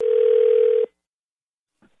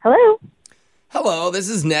Hello? Hello, this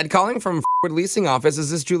is Ned calling from Leasing Office. Is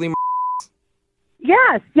this Julie?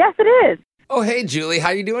 Yes, it is. Oh, hey, Julie. How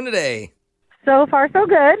you doing today? So far, so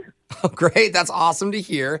good. Oh, great. That's awesome to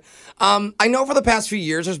hear. I know for the past few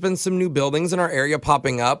years, there's been some new buildings in our area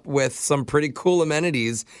popping up with some pretty cool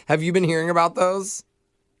amenities. Have you been hearing about those?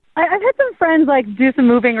 I've had some friends do some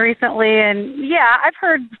moving recently, and yeah, I've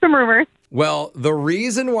heard some rumors. Well, the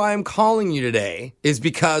reason why I'm calling you today is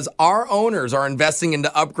because our owners are investing into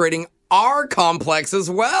upgrading our complex as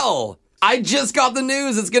well. I just got the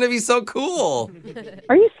news. It's going to be so cool.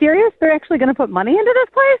 Are you serious? They're actually going to put money into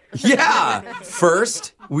this place? Yeah.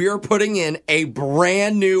 First, we are putting in a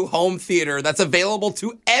brand new home theater that's available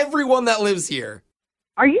to everyone that lives here.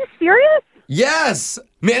 Are you serious? Yes.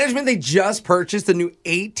 Management, they just purchased a new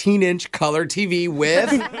 18-inch color TV with...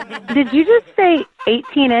 Did you just say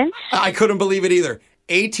 18-inch? I couldn't believe it either.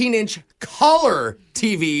 18-inch color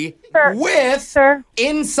TV with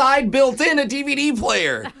inside built-in a DVD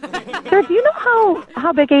player. Sir, do you know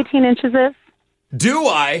how big 18 inches is? Do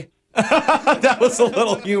I? That was a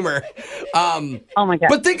little humor. Oh, my God.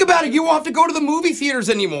 But think about it. You won't have to go to the movie theaters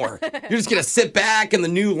anymore. You're just going to sit back in the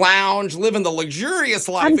new lounge, living the luxurious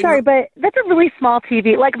life. I'm sorry, but that's a really small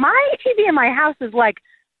TV. My TV in my house is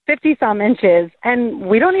 50-some inches, and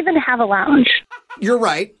we don't even have a lounge. You're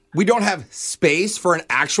right. We don't have space for an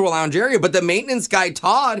actual lounge area, but the maintenance guy,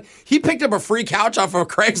 Todd, he picked up a free couch off of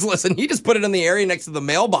Craigslist, and he just put it in the area next to the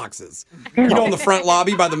mailboxes. You know, in the front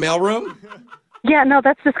lobby by the mailroom? Yeah, no,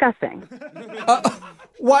 that's disgusting.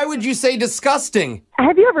 Why would you say disgusting?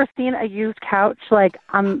 Have you ever seen a used couch,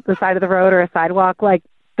 on the side of the road or a sidewalk?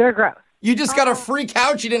 They're gross. You just got a free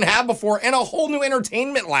couch you didn't have before and a whole new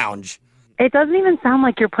entertainment lounge. It doesn't even sound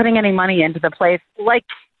like you're putting any money into the place like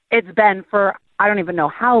it's been for I don't even know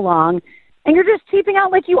how long. And you're just cheaping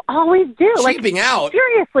out like you always do. Cheaping out?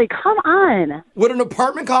 Seriously, come on. Would an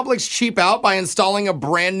apartment complex cheap out by installing a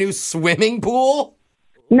brand new swimming pool?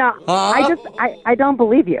 No, I don't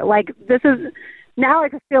believe you. This is, now I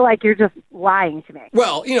just feel like you're just lying to me.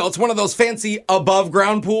 Well, it's one of those fancy above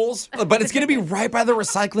ground pools, but it's going to be right by the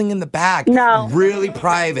recycling in the back. No. Really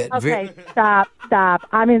private. Okay, stop.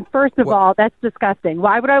 I mean, first of all, that's disgusting.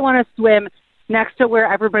 Why would I want to swim next to where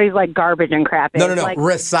everybody's garbage and crap is? No.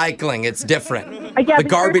 Recycling. It's different. Yeah, the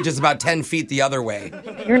garbage is about 10 feet the other way.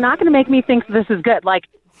 You're not going to make me think this is good.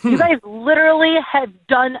 You guys literally have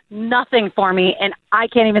done nothing for me, and I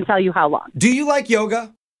can't even tell you how long. Do you like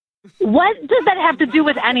yoga? What does that have to do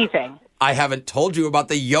with anything? I haven't told you about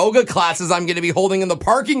the yoga classes I'm going to be holding in the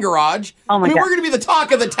parking garage. Oh, my God. We're going to be the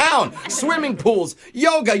talk of the town. Swimming pools,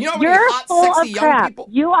 yoga. You know how many You're hot, full sexy of young crap. people?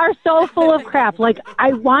 You are so full of crap.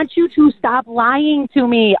 I want you to stop lying to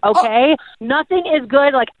me, okay? Nothing is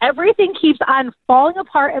good. Everything keeps on falling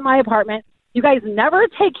apart in my apartment. You guys never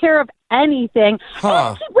take care of anything.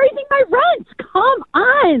 And keep raising my rent. Come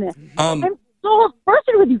on. I'm so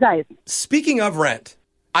frustrated with you guys. Speaking of rent,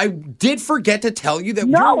 I did forget to tell you that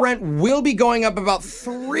your rent will be going up about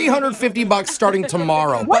 $350 starting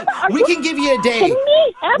tomorrow. But we can give you a day. Kidding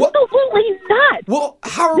me? Absolutely not. Well,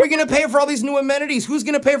 how are we going to pay for all these new amenities? Who's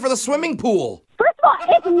going to pay for the swimming pool? First of all,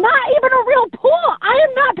 it's not even a real pool. I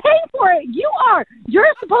am not paying for it. You are. You're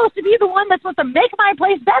supposed to be the one that's supposed to make my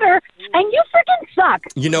place better, and you freaking suck.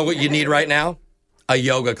 You know what you need right now? A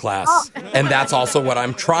yoga class. And that's also what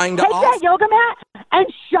I'm trying to offer. Take that yoga mat and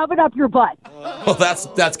shove it up your butt. Well, that's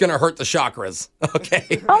going to hurt the chakras,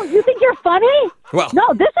 okay? Oh, you think you're funny? Well,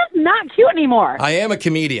 no, this is not cute anymore. I am a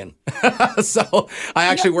comedian, so I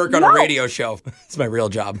actually work on a radio show. It's my real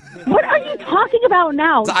job. What are you talking about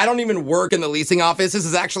now? I don't even work in the leasing office. This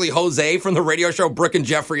is actually Jose from the radio show Brooke and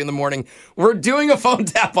Jeffrey in the Morning. We're doing a phone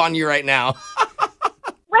tap on you right now.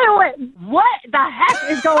 Wait, what the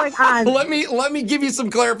heck is going on? Let me give you some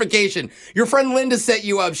clarification. Your friend Linda set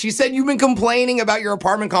you up. She said you've been complaining about your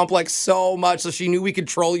apartment complex so much, so she knew we could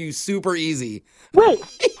troll you super easy. Wait,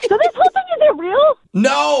 so this whole thing isn't real?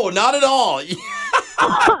 No, not at all.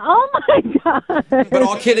 Oh my God. But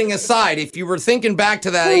all kidding aside, if you were thinking back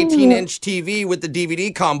to that 18-inch TV with the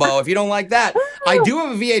DVD combo, if you don't like that, I do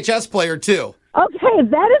have a VHS player too. Okay,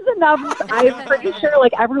 that is enough. I'm pretty sure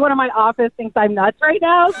everyone in my office thinks I'm nuts right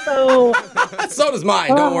now, so... So does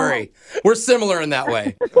mine, don't worry. We're similar in that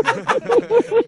way.